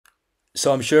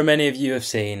So I'm sure many of you have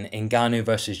seen Ngannou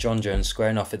versus Jon Jones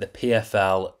squaring off at the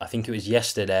PFL. I think it was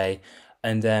yesterday,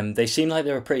 and they seemed like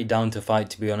they were pretty down to fight,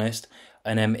 to be honest.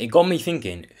 And it got me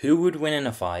thinking, who would win in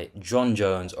a fight, Jon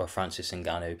Jones or Francis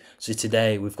Ngannou? So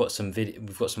today we've got some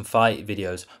fight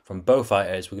videos from both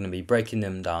fighters. We're going to be breaking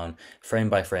them down frame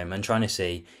by frame and trying to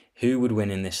see who would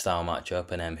win in this style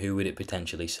matchup and who would it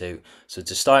potentially suit. So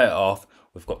to start it off,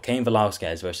 we've got Cain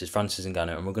Velasquez versus Francis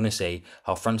Ngannou, and we're going to see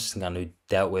how Francis Ngannou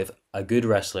dealt with a good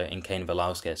wrestler in Cain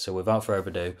Velasquez. So without further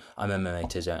ado, I'm MMA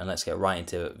Tizzer, and let's get right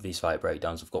into these fight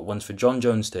breakdowns. We've got ones for Jon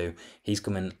Jones too. He's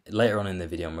coming later on in the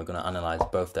video, and we're going to analyse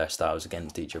both their styles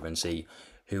against each other and see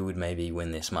who would maybe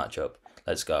win this matchup.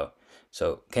 Let's go.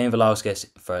 So Cain Velasquez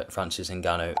for Francis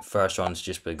Ngannou. First round's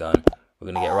just begun.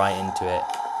 We're going to get right into it.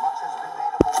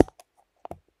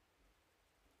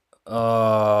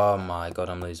 Oh my god,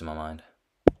 I'm losing my mind.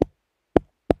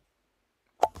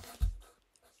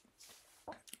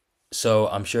 So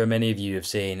I'm sure many of you have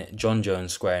seen Jon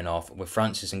Jones squaring off with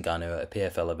Francis Ngannou at a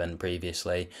PFL event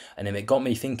previously, and then it got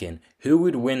me thinking, who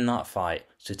would win that fight?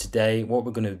 So today what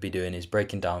we're going to be doing is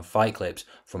breaking down fight clips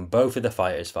from both of the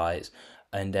fighters' fights,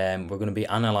 and we're going to be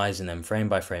analysing them frame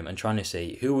by frame and trying to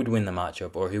see who would win the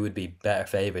matchup or who would be better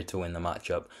favoured to win the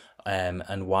matchup.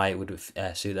 And why it would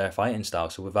suit their fighting style.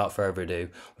 So without further ado,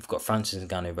 we've got Francis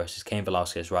Ngannou versus Cain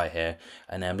Velasquez right here,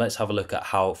 and let's have a look at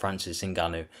how Francis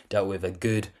Ngannou dealt with a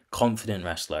good, confident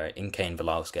wrestler in Cain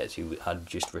Velasquez, who had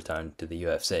just returned to the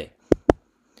UFC.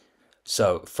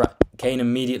 So Cain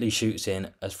immediately shoots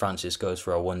in as Francis goes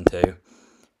for a 1-2,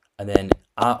 and then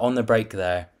on the break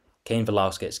there, Cain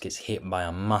Velasquez gets hit by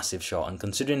a massive shot, and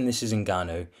considering this is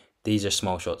Ngannou, these are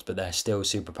small shots, but they're still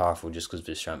super powerful just because of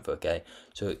his strength, okay?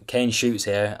 So Cain shoots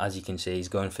here, as you can see, he's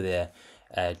going for the,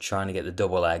 trying to get the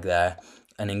double leg there.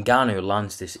 And Ngannou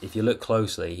lands this, if you look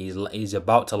closely, he's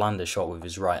about to land a shot with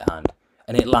his right hand.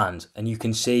 And it lands, and you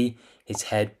can see his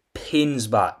head pins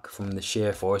back from the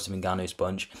sheer force of Ngannou's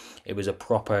punch. It was a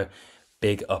proper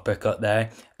big uppercut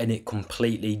there, and it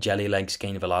completely jelly legs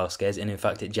Cain Velasquez, and in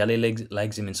fact it jelly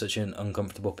legs him in such an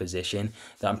uncomfortable position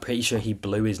that I'm pretty sure he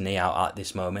blew his knee out at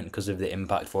this moment because of the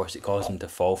impact force. It caused him to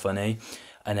fall funny.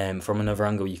 And from another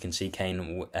angle you can see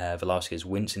Cain Velasquez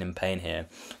wincing in pain here,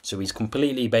 so he's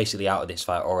completely basically out of this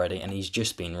fight already, and he's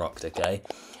just been rocked, okay?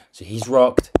 So he's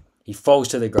rocked, he falls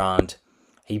to the ground,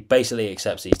 he basically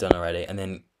accepts that he's done already, and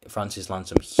then Francis lands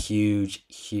some huge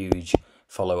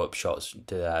follow-up shots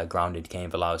to grounded Cain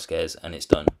Velasquez, and it's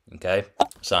done, okay?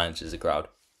 Silence is the crowd.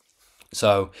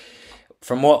 So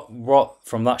from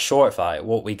from that short fight,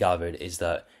 what we gathered is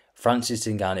that Francis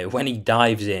Ngannou, when he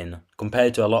dives in,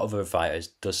 compared to a lot of other fighters,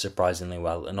 does surprisingly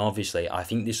well. And obviously, I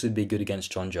think this would be good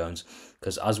against Jon Jones,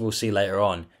 because as we'll see later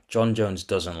on, Jon Jones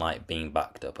doesn't like being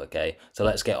backed up, okay? So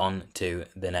let's get on to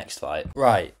the next fight.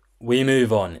 Right, we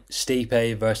move on.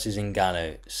 Stipe versus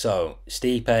Ngannou. So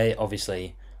Stipe,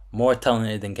 obviously, more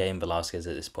talented than Cain Velasquez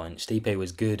at this point. Stipe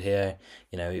was good here.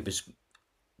 You know, it was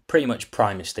pretty much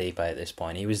prime Stipe at this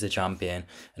point. He was the champion,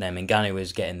 and then Ngannou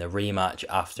was getting the rematch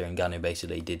after Ngannou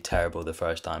basically did terrible the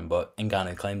first time, but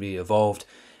Ngannou claimed he evolved,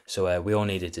 so we all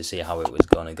needed to see how it was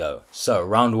going to go. So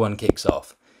round one kicks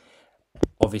off.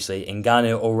 Obviously,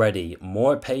 Ngannou already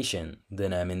more patient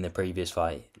than in the previous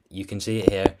fight. You can see it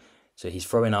here. So he's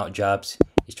throwing out jabs.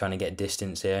 He's trying to get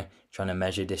distance here, trying to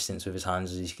measure distance with his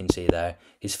hands, as you can see there.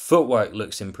 His footwork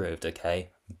looks improved, okay?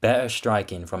 Better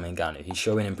striking from Ngannou. He's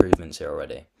showing improvements here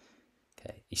already.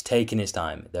 Okay, he's taking his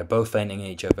time. They're both feinting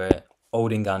each other.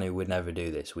 Old Ngannou would never do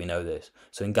this. We know this.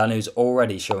 So Ngannou's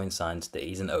already showing signs that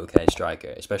he's an okay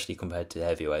striker, especially compared to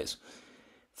heavyweights.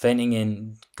 Feinting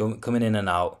in, coming in and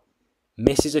out.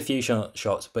 Misses a few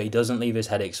shots, but he doesn't leave his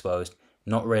head exposed.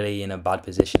 Not really in a bad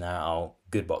position there at all.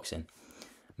 Good boxing.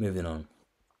 Moving on.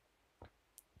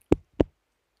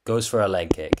 Goes for a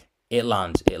leg kick. It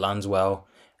lands. It lands well.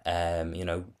 You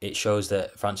know, it shows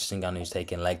that Francis Ngannou's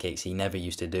taking leg kicks. He never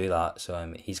used to do that,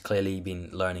 so he's clearly been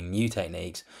learning new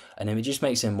techniques, and it just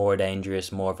makes him more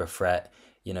dangerous, more of a threat.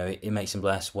 You know, it makes him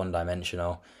less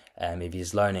one-dimensional. If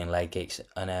he's learning leg kicks,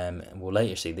 and we'll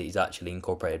later see that he's actually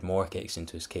incorporated more kicks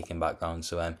into his kicking background.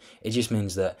 So it just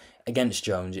means that against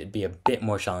Jones, it'd be a bit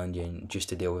more challenging just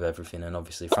to deal with everything. And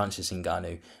obviously, Francis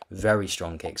Ngannou, very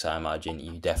strong kicks. I imagine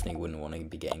you definitely wouldn't want to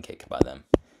be getting kicked by them.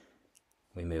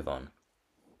 We move on.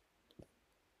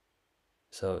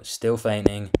 So still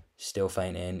feinting.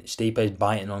 Stipe's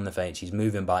biting on the feints. He's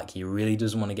moving back. He really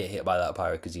doesn't want to get hit by that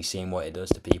power because he's seeing what it does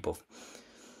to people.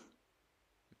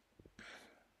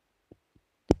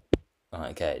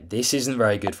 Okay, this isn't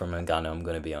very good from Ngannou, I'm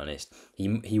going to be honest.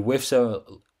 He whiffs a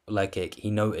leg kick.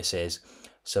 He notices.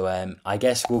 So I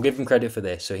guess we'll give him credit for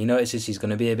this. So he notices he's going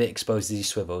to be a bit exposed as he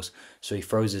swivels, so he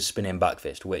throws his spinning back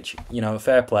fist, which, you know,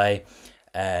 fair play.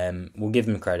 We'll give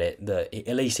him credit that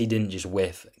at least he didn't just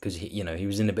whiff, because he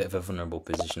was in a bit of a vulnerable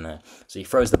position there. So he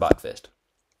throws the back fist.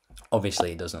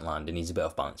 Obviously, it doesn't land and he's a bit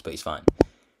off balance, but he's fine.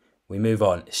 We move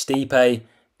on. Ngannou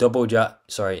double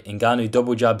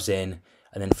jabs in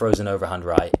and then throws an overhand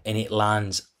right, and it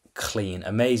lands clean.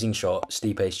 Amazing shot.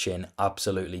 Stipe's chin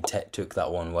absolutely took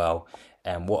that one well.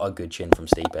 What a good chin from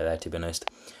Stipe there, to be honest.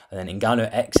 And then Ngannou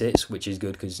exits, which is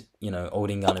good because, you know,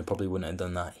 old Ngannou probably wouldn't have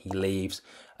done that. He leaves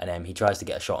and he tries to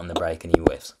get a shot on the break and he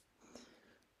whiffs.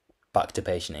 Back to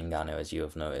patient Ngannou, as you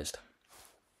have noticed.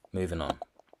 Moving on.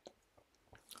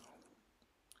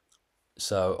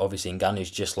 So obviously Ngannou's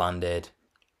just landed,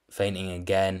 feinting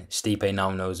again. Stipe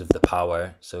now knows of the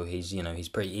power, so he's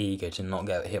pretty eager to not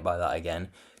get hit by that again.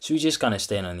 So he's just kind of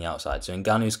staying on the outside. So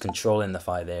Ngannou's controlling the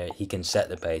fight there. He can set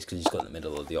the pace because he's got the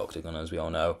middle of the octagon, as we all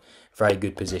know. Very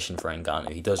good position for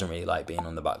Ngannou. He doesn't really like being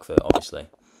on the back foot, obviously.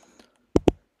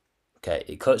 Okay,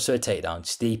 it cuts to a takedown.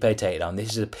 Stipe takedown. This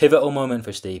is a pivotal moment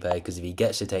for Stipe because if he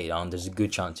gets a takedown, there's a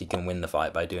good chance he can win the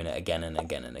fight by doing it again and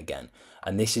again and again.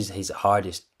 And this is his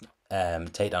hardest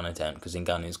takedown attempt because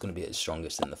Ngannou is going to be his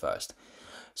strongest in the first.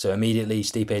 So immediately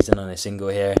Stipe's in on a single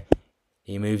here.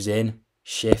 He moves in,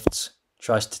 shifts,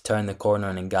 tries to turn the corner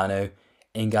on Ngannou.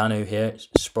 Ngannou here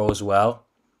sprawls well.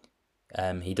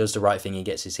 He does the right thing. He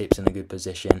gets his hips in a good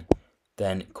position.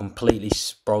 Then completely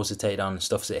sprawls the takedown and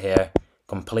stuffs it here.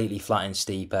 Completely flattens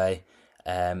Stipe.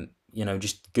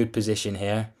 Just good position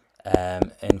here.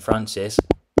 And Francis.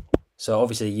 So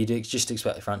obviously you just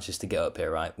expect Francis to get up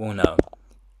here, right? Well, no.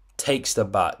 Takes the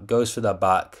back, goes for the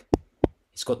back.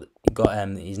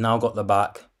 He's now got the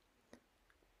back.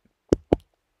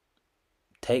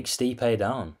 Takes Stipe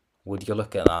down. Would you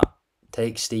look at that?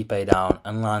 Takes Stipe down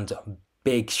and lands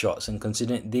big shots. And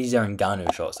considering these are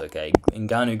Ngannou shots, okay?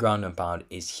 Ngannou ground and pound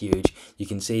is huge. You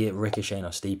can see it ricocheting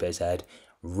off Stipe's head.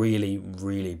 Really,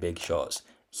 really big shots.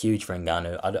 Huge for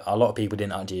Ngannou. A lot of people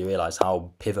didn't actually realise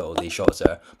how pivotal these shots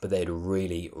are, but they'd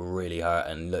really, really hurt.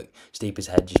 And look, Stipe's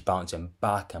head just bouncing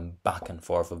back and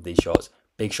forth of these shots.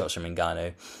 Big shots from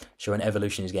Ngannou, showing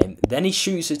evolution in his game. Then he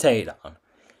shoots a takedown.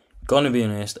 Gonna be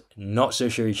honest, not so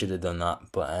sure he should have done that,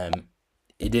 but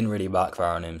it didn't really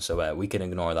backfire on him, so we can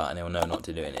ignore that and he'll know not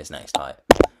to do it in his next fight.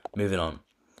 Moving on.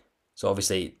 So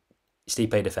obviously,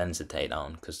 Stipe defends the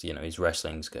takedown because, you know, his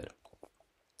wrestling's good.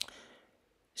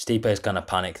 Stipe's kind of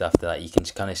panicked after that. You can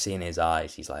kind of see in his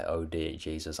eyes, he's like, oh dear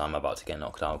Jesus, I'm about to get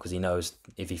knocked out, because he knows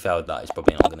if he failed that, he's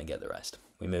probably not going to get the rest.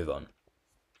 We move on.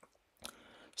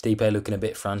 Stipe looking a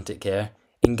bit frantic here.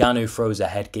 Ngannou throws a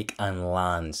head kick and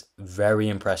lands. Very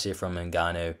impressive from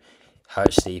Ngannou.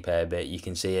 Hurts Stipe a bit. You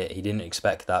can see it. He didn't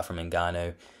expect that from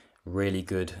Ngannou. Really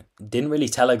good. Didn't really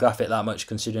telegraph it that much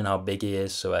considering how big he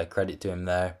is, so credit to him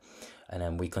there. And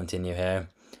then we continue here.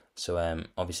 So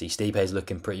obviously Stipe's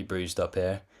looking pretty bruised up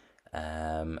here.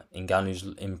 Ngannou's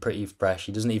in pretty fresh.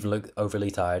 He doesn't even look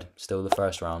overly tired. Still the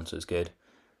first round, so it's good.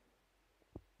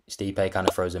 Stipe kind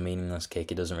of throws a meaningless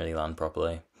kick. It doesn't really land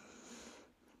properly.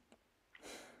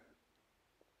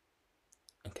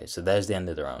 Okay, so there's the end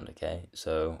of the round, okay?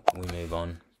 So we move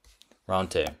on. Round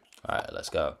 2. Alright, let's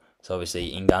go. So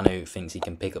obviously Ngannou thinks he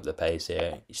can pick up the pace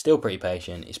here. He's still pretty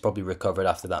patient. He's probably recovered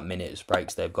after that minute's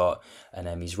breaks they've got. And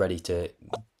he's ready to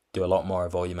do a lot more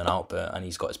volume and output. And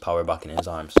he's got his power back in his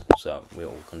arms. So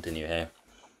we'll continue here.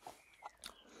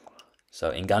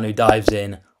 So Ngannou dives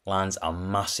in, lands a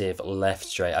massive left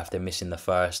straight after missing the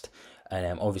first.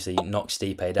 And obviously knocks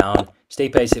Stipe down.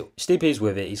 Stipe's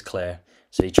with it, he's clear.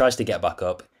 So he tries to get back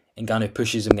up. Ngannou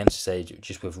pushes him against the stage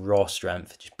just with raw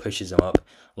strength. Just pushes him up.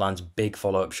 Lands big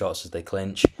follow-up shots as they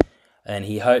clinch. And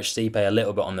he hurts Stipe a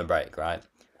little bit on the break, right?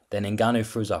 Then Ngannou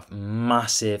throws off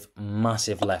massive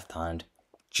left hand.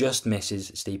 Just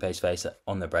misses Stipe's face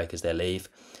on the break as they leave.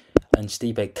 And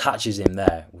Stipe catches him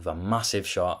there with a massive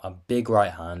shot. A big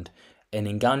right hand. And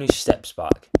Ngannou steps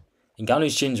back.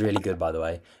 Ngannou's chin's really good, by the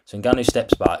way. So Ngannou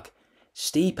steps back.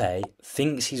 Stipe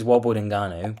thinks he's wobbled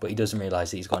Ngannou, but he doesn't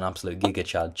realise that he's got an absolute Giga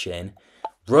Chad chin.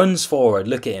 Runs forward.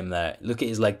 Look at him there. Look at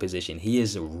his leg position. He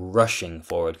is rushing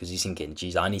forward because he's thinking,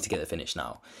 geez, I need to get the finish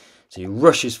now. So he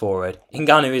rushes forward.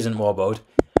 Ngannou isn't wobbled.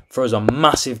 Throws a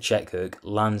massive check hook.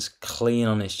 Lands clean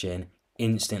on his chin.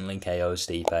 Instantly KOs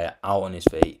Stipe. Out on his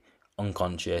feet.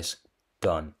 Unconscious.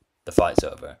 Done. The fight's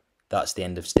over. That's the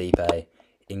end of Stipe.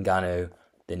 Ngannou,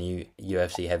 the new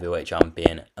UFC heavyweight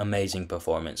champion. Amazing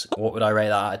performance. What would I rate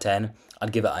that out of 10?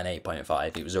 I'd give it an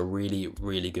 8.5. It was a really,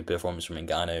 really good performance from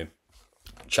Ngannou.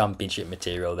 Championship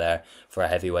material there for a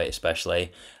heavyweight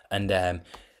especially. And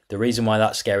The reason why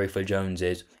that's scary for Jones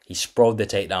is he sprawled the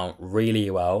takedown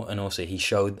really well, and also he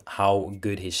showed how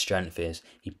good his strength is.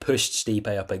 He pushed Stipe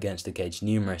up against the cage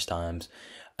numerous times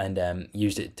and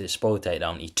used it to sprawl the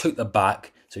takedown. He took the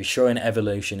back, so he's showing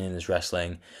evolution in his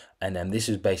wrestling, and this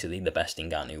is basically the best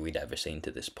Ngannou we'd ever seen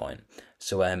to this point.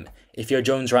 So if you're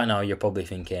Jones right now, you're probably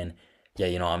thinking, yeah,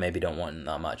 you know, I maybe don't want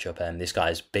that matchup. This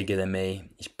guy's bigger than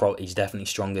me. He's definitely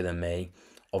stronger than me.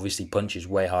 Obviously punches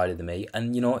way harder than me,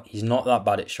 and you know what? He's not that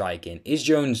bad at striking. Is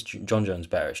Jon Jones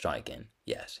better at striking?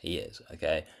 Yes, he is.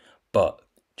 Okay, but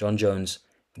Jon Jones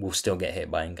will still get hit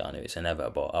by Ngannou. It's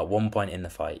inevitable. At one point in the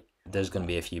fight, there's going to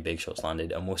be a few big shots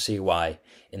landed, and we'll see why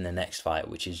in the next fight,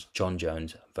 which is Jon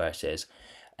Jones versus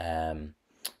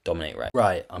Dominic Reyes.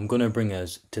 Right, I'm going to bring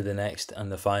us to the next and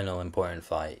the final important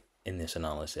fight in this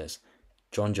analysis.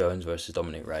 Jon Jones versus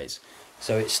Dominic Reyes.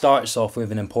 So it starts off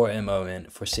with an important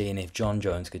moment for seeing if Jon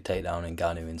Jones could take down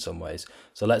Ngannou in some ways.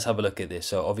 So let's have a look at this.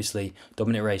 So obviously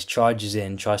Dominic Reyes charges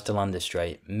in, tries to land it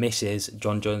straight, misses.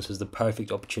 Jon Jones has the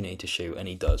perfect opportunity to shoot, and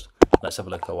he does. Let's have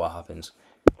a look at what happens.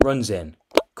 Runs in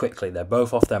quickly. They're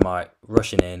both off their mark,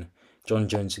 rushing in. Jon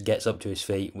Jones gets up to his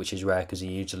feet, which is rare because he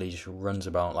usually just runs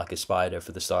about like a spider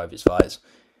for the start of his fights.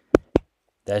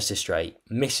 There's the straight.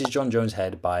 Misses Jon Jones'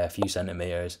 head by a few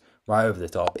centimeters. Right over the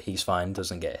top. He's fine.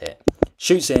 Doesn't get hit.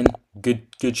 Shoots in.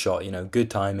 Good shot. You know, good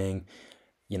timing.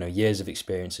 You know, years of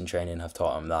experience and training have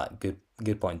taught him that.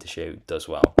 Good point to shoot. Does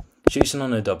well. Shoots in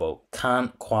on a double.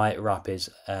 Can't quite wrap his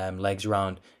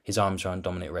his arms around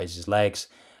Dominic Reyes' legs.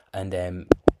 And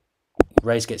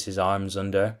Reyes gets his arms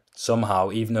under.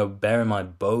 Somehow, even though, bear in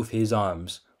mind, both his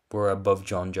arms were above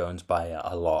Jon Jones by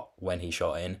a lot when he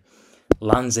shot in.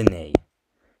 Lands a knee.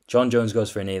 Jon Jones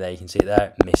goes for a knee there. You can see it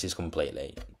there. Misses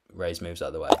completely. Reyes moves out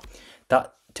of the way.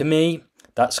 That, to me,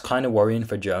 that's kind of worrying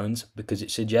for Jones, because it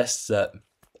suggests that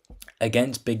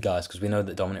against big guys, because we know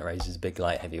that Dominic Reyes is a big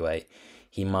light heavyweight,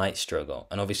 he might struggle.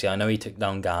 And obviously, I know he took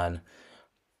down Gan,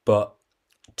 but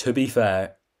to be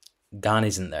fair, Gan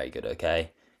isn't very good,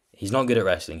 okay? He's not good at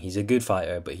wrestling. He's a good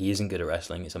fighter, but he isn't good at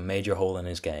wrestling. It's a major hole in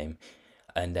his game.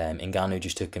 And Ngannou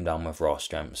just took him down with raw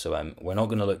strength. So we're not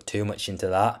going to look too much into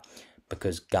that,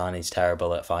 because Gan is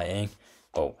terrible at fighting.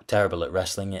 Oh, terrible at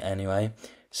wrestling anyway.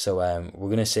 So we're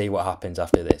going to see what happens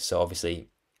after this. So obviously,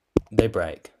 they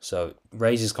break. So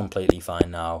Reyes is completely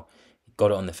fine now.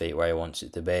 Got it on the feet where he wants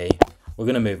it to be. We're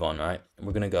going to move on, right?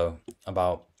 We're going to go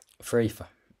about we're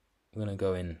going to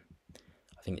go in,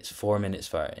 I think it's 4 minutes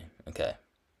 30. Okay.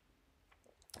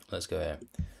 Let's go here.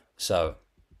 So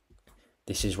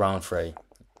this is round 3.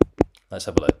 Let's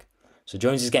have a look. So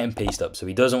Jones is getting pieced up, so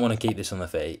he doesn't want to keep this on the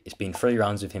feet. It's been 3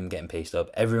 rounds of him getting pieced up.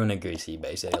 Everyone agrees he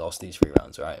basically lost these 3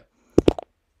 rounds, right?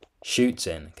 Shoots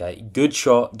in, okay? Good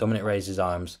shot. Dominic Reyes'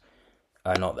 arms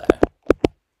are not there.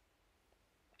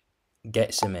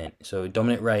 Gets him in. So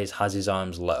Dominic Reyes has his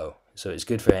arms low, so it's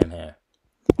good for him here.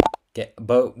 Get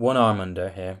both one arm under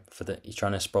here he's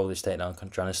trying to sprawl this takedown,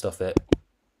 trying to stuff it.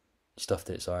 Stuffed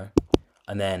it, sorry.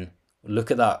 And then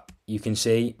look at that. You can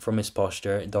see from his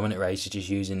posture, Dominic Reyes is just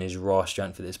using his raw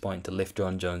strength at this point to lift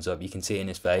Jon Jones up. You can see it in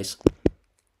his face.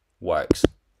 Works.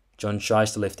 Jon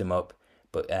tries to lift him up,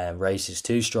 but Reyes is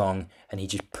too strong, and he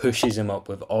just pushes him up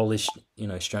with all his,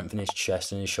 strength in his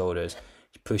chest and his shoulders.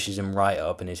 He pushes him right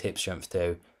up, and his hip strength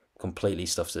too. Completely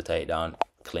stuffs the takedown.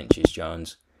 Clinches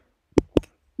Jones.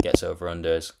 Gets over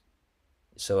unders.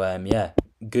 So yeah,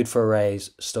 good for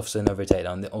Reyes. Stuffs another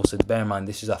takedown. Also, bear in mind,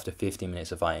 this is after 15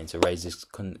 minutes of fighting, so Reyes is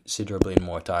considerably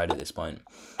more tired at this point.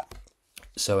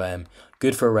 So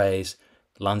good for Reyes.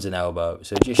 Lands an elbow.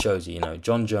 So it just shows you,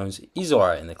 Jon Jones, he's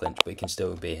alright in the clinch, but he can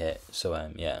still be hit.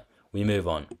 So yeah, we move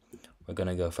on. We're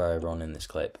gonna go further on in this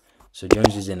clip. So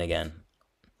Jones is in again.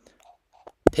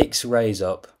 Picks Reyes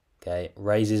up. Okay,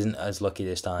 Reyes isn't as lucky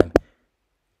this time.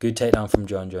 Good takedown from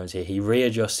Jon Jones here. He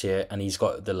readjusts here, and he's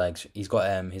got the legs. He's got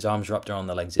his arms wrapped around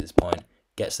the legs at this point.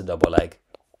 Gets the double leg.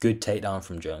 Good takedown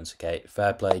from Jones. Okay,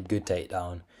 fair play. Good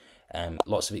takedown.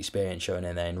 Lots of experience shown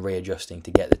in there and readjusting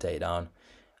to get the takedown,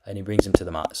 and he brings him to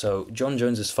the mat. So Jon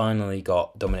Jones has finally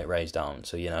got Dominic Reyes down.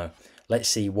 So let's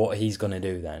see what he's gonna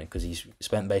do then, because he's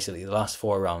spent basically the last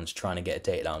 4 rounds trying to get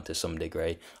a takedown to some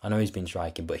degree. I know he's been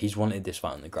striking, but he's wanted this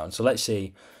fight on the ground. So let's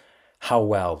see how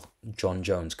well Jon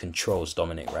Jones controls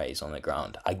Dominic Reyes on the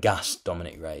ground. I gassed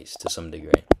Dominic Reyes to some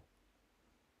degree.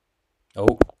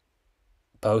 Oh,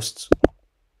 posts,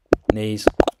 knees,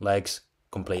 legs,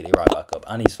 completely right back up,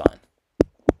 and he's fine.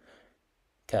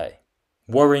 Okay,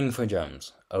 worrying for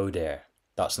Jones. Oh dear,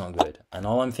 that's not good. And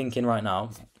all I'm thinking right now,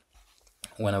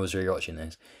 when I was rewatching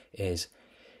this, is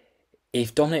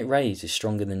if Dominic Reyes is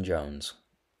stronger than Jones,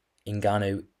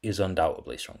 Ngannou is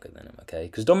undoubtedly stronger than him, okay?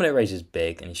 Because Dominic Reyes is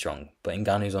big and he's strong, but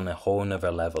Ngannou's on a whole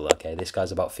nother level, okay? This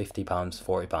guy's about 50 pounds,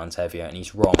 40 pounds heavier, and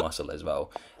he's raw muscle as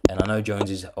well. And I know Jones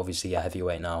is obviously a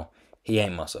heavyweight now. He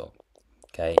ain't muscle,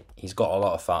 okay? He's got a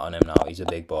lot of fat on him now. He's a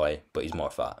big boy, but he's more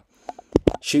fat.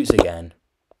 Shoots again.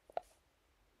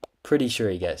 Pretty sure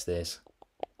he gets this.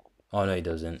 Oh, no, he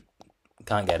doesn't.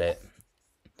 Can't get it.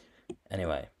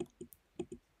 Anyway.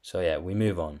 So, yeah, we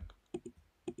move on.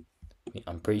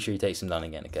 I'm pretty sure he takes him down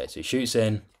again. Okay, so he shoots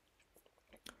in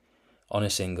on a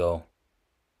single.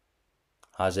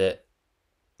 Has it.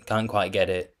 Can't quite get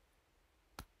it.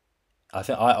 I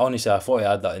thought he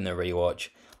had that in the rewatch.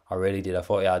 I really did. I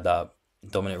thought he had that.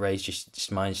 Dominic Reyes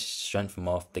just managed to strength him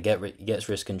off. He gets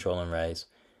wrist control on Reyes,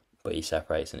 but he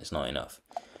separates and it's not enough.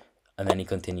 And then he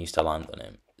continues to land on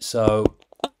him. So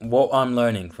what I'm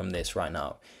learning from this right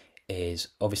now is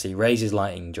obviously Reyes is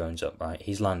lighting Jones up, right?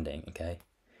 He's landing, okay?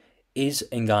 Is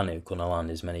Ngannou going to land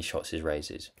as many shots as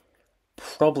Reyes is?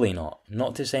 Probably not.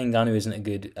 Not to say Ngannou isn't a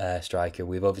good striker.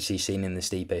 We've obviously seen in the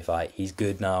Stipe fight. He's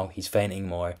good now. He's feinting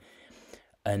more.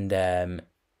 And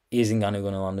is Ngannou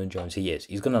going to land on Jones? He is.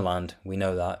 He's going to land. We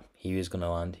know that. He is going to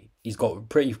land. He's got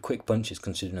pretty quick punches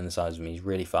considering the size of him. He's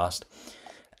really fast.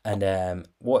 And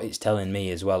what it's telling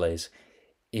me as well is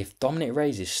if Dominic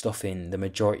Reyes is stuffing the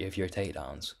majority of your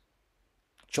takedowns,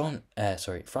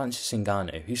 Francis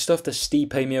Ngannou, who stuffed a Stipe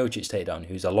Miocic takedown,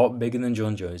 who's a lot bigger than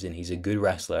Jon Jones and he's a good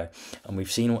wrestler, and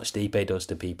we've seen what Stipe does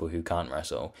to people who can't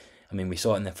wrestle. I mean, we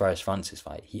saw it in the first Francis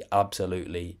fight. He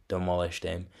absolutely demolished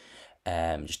him,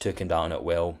 just took him down at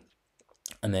will,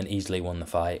 and then easily won the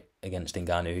fight against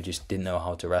Ngannou, who just didn't know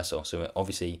how to wrestle. So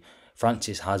obviously,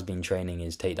 Francis has been training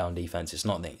his takedown defense. It's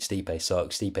not that Stipe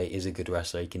sucks. Stipe is a good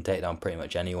wrestler. He can take down pretty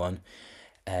much anyone.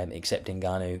 Except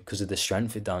Ngannou, because of the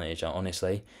strength advantage,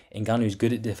 honestly. Ngannou's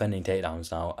good at defending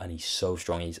takedowns now, and he's so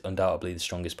strong. He's undoubtedly the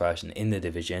strongest person in the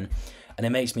division. And it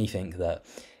makes me think that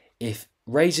if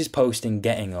Reyes is posting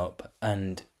getting up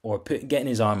getting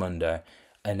his arm under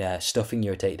and stuffing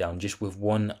your takedown just with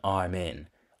one arm in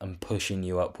and pushing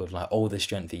you up with like all the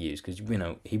strength he used, because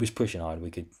he was pushing hard,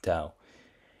 we could tell.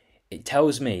 It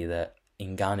tells me that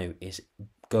Ngannou is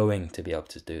going to be able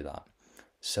to do that.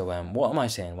 So what am I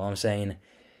saying? Well, I'm saying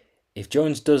if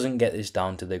Jones doesn't get this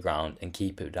down to the ground and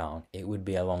keep it down, it would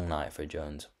be a long night for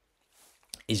Jones.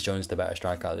 Is Jones the better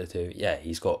striker out of the two? Yeah,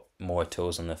 he's got more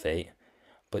tools on the feet.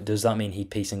 But does that mean he'd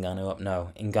piece Ngannou up?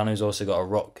 No. Ngannou's also got a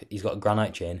rock. He's got a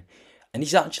granite chin. And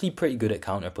he's actually pretty good at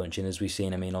counter-punching, as we've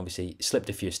seen. I mean, obviously, slipped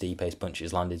a few Stipe's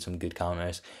punches, landed some good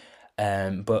counters.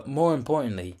 But more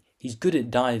importantly, he's good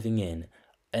at diving in.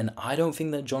 And I don't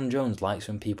think that Jon Jones likes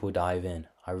when people dive in.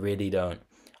 I really don't.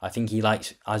 I think he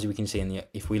likes, as we can see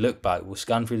if we look back, we'll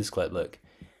scan through this clip, look.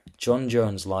 Jon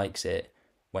Jones likes it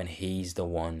when he's the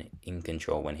one in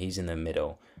control, when he's in the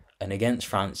middle. And against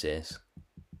Francis,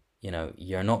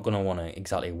 you're not going to want to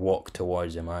exactly walk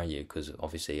towards him, are you? Because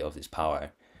obviously of his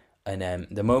power. And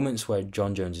the moments where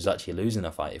Jon Jones is actually losing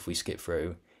a fight, if we skip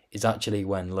through, is actually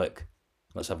when, look,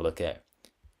 let's have a look here.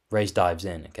 Reyes dives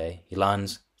in, okay? He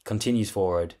lands, continues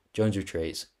forward, Jones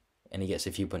retreats, and he gets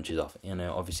a few punches off.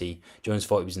 Obviously, Jones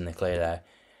thought he was in the clear there.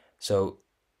 So,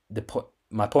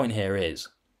 my point here is,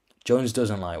 Jones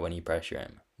doesn't like when you pressure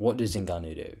him. What does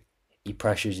Ngannou do? He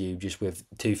pressures you just with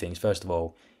two things. First of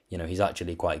all, he's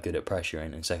actually quite good at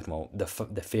pressuring. And second of all,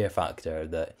 the fear factor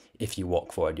that if you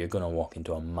walk forward, you're going to walk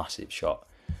into a massive shot.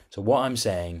 So what I'm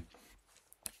saying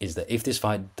is that if this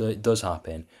fight does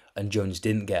happen and Jones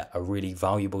didn't get a really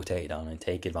valuable takedown and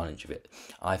take advantage of it,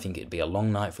 I think it'd be a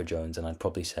long night for Jones, and I'd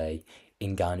probably say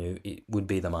Ngannou would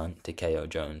be the man to KO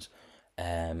Jones.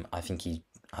 I think he'd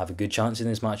have a good chance in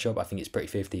this matchup. I think it's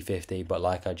pretty 50-50, but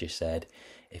like I just said,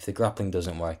 if the grappling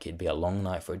doesn't work, it'd be a long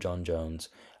night for Jon Jones.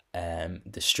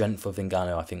 The strength of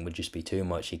Ngannou, I think, would just be too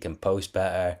much. He can post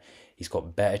better. He's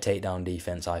got better takedown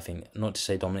defense, I think. Not to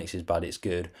say Dominic's is bad, it's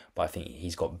good, but I think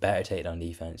he's got better takedown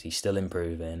defense. He's still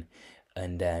improving,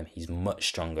 and he's much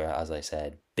stronger, as I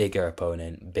said. Bigger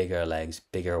opponent, bigger legs,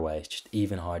 bigger waist, just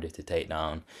even harder to take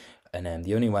down. And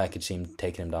the only way I could see him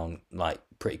taking him down like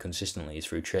pretty consistently is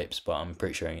through trips, but I'm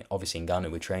pretty sure obviously Ngannou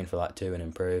would train for that too and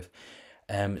improve.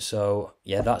 So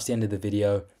yeah, that's the end of the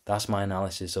video. That's my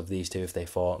analysis of these two if they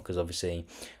fought, because obviously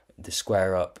the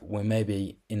square up, when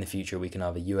maybe in the future we can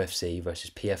have a UFC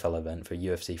versus PFL event for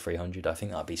UFC 300. I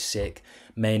think that'd be sick.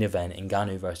 Main event,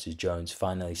 Ngannou versus Jones,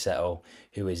 finally settle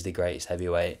who is the greatest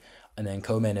heavyweight. And then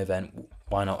co-main event,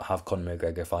 why not have Conor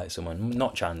McGregor fight someone,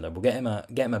 not Chandler, we'll get him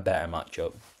a better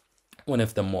matchup. One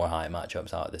of the more high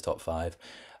matchups out of the top 5.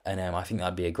 And I think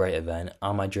that'd be a great event.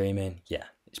 Am I dreaming? Yeah,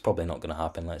 It's probably not going to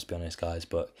happen, let's be honest, guys,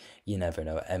 but you never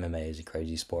know. MMA is a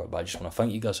crazy sport. But I just want to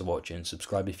thank you guys for watching.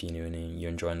 Subscribe if you're new and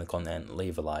you're enjoying the content.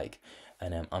 Leave a like.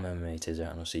 And I'm MMA Tizzer,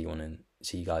 and I'll see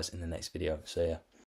you guys in the next video. So yeah.